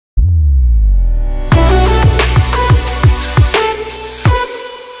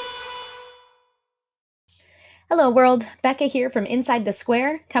Hello world, Becca here from Inside the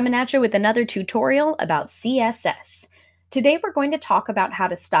Square, coming at you with another tutorial about CSS. Today we're going to talk about how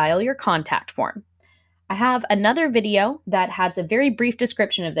to style your contact form. I have another video that has a very brief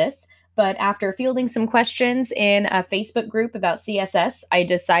description of this, but after fielding some questions in a Facebook group about CSS, I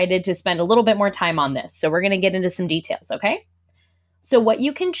decided to spend a little bit more time on this. So we're going to get into some details, okay? So what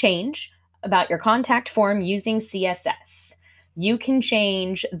you can change about your contact form using CSS. You can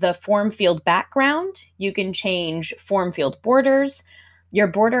change the form field background. You can change form field borders. Your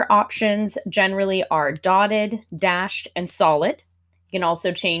border options generally are dotted, dashed, and solid. You can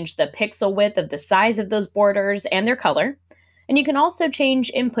also change the pixel width of the size of those borders and their color. And you can also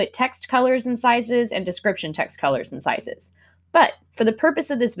change input text colors and sizes and description text colors and sizes. But for the purpose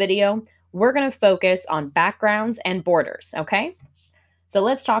of this video, we're going to focus on backgrounds and borders, okay? So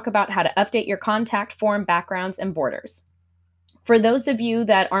let's talk about how to update your contact form backgrounds and borders. For those of you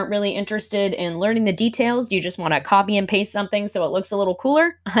that aren't really interested in learning the details, you just want to copy and paste something so it looks a little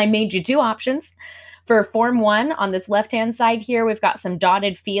cooler, I made you two options. For Form 1, on this left-hand side here, we've got some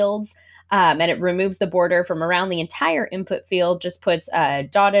dotted fields, and it removes the border from around the entire input field, just puts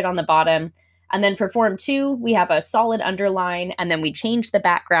dotted on the bottom. And then for Form 2, we have a solid underline, and then we change the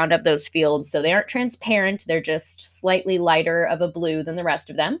background of those fields so they aren't transparent, they're just slightly lighter of a blue than the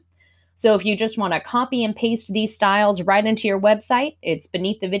rest of them. So if you just want to copy and paste these styles right into your website, it's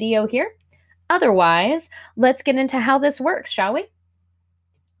beneath the video here. Otherwise, let's get into how this works, shall we?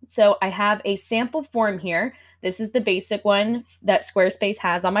 So I have a sample form here. This is the basic one that Squarespace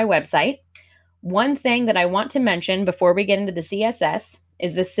has on my website. One thing that I want to mention before we get into the CSS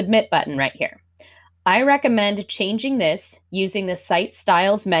is the submit button right here. I recommend changing this using the Site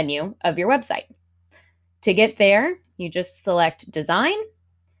Styles menu of your website. To get there, you just select Design,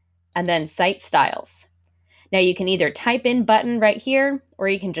 and then Site Styles. Now you can either type in button right here, or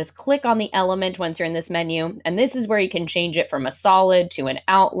you can just click on the element once you're in this menu, and this is where you can change it from a solid to an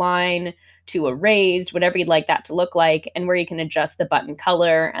outline to a raised, whatever you'd like that to look like, and where you can adjust the button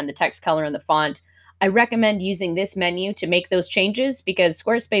color and the text color and the font. I recommend using this menu to make those changes because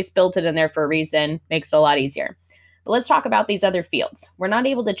Squarespace built it in there for a reason, makes it a lot easier. But let's talk about these other fields. We're not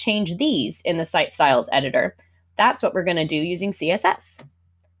able to change these in the Site Styles editor. That's what we're going to do using CSS.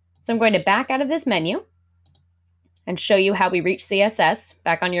 So I'm going to back out of this menu and show you how we reach CSS.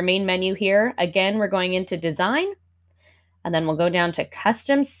 Back on your main menu here, again, we're going into Design, and then we'll go down to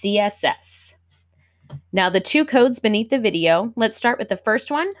Custom CSS. Now the two codes beneath the video, let's start with the first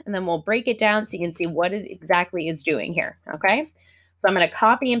one, and then we'll break it down so you can see what it exactly is doing here, okay? So I'm going to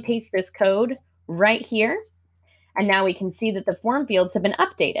copy and paste this code right here, and now we can see that the form fields have been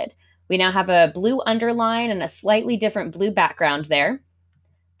updated. We now have a blue underline and a slightly different blue background there.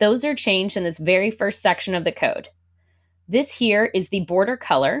 Those are changed in this very first section of the code. This here is the border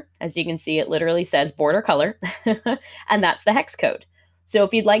color. As you can see, it literally says border color, and that's the hex code. So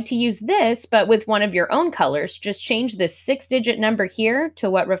if you'd like to use this, but with one of your own colors, just change this 6-digit number here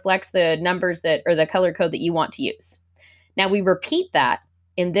to what reflects the numbers that, or the color code that you want to use. Now we repeat that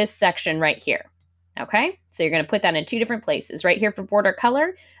in this section right here. Okay, so you're going to put that in two different places, right here for border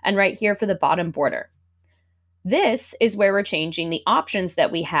color and right here for the bottom border. This is where we're changing the options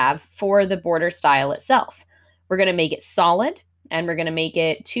that we have for the border style itself. We're going to make it solid, and we're going to make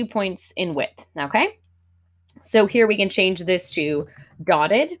it 2 points in width, okay? So here we can change this to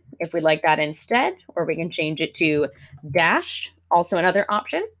dotted, if we like that instead, or we can change it to dashed, also another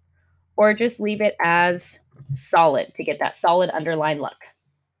option, or just leave it as solid to get that solid underline look.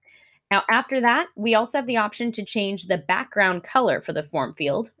 Now, after that, we also have the option to change the background color for the form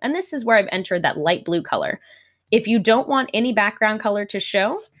field, and this is where I've entered that light blue color. If you don't want any background color to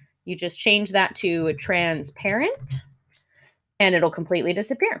show, you just change that to transparent and it'll completely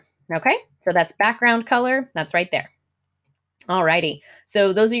disappear. Okay, so that's background color. That's right there. Alrighty,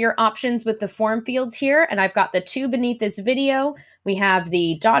 so those are your options with the form fields here. And I've got the two beneath this video. We have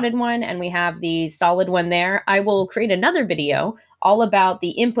the dotted one and we have the solid one there. I will create another video all about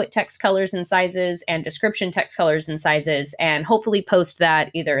the input text colors and sizes and description text colors and sizes, and hopefully post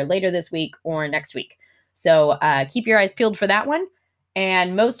that either later this week or next week. So keep your eyes peeled for that one.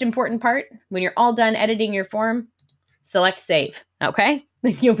 And most important part, when you're all done editing your form, select save, okay?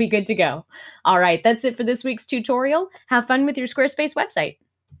 You'll be good to go. All right, that's it for this week's tutorial. Have fun with your Squarespace website.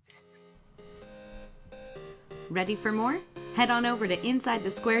 Ready for more? Head on over to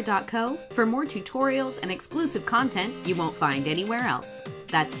InsideTheSquare.co for more tutorials and exclusive content you won't find anywhere else.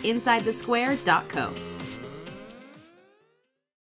 That's InsideTheSquare.co.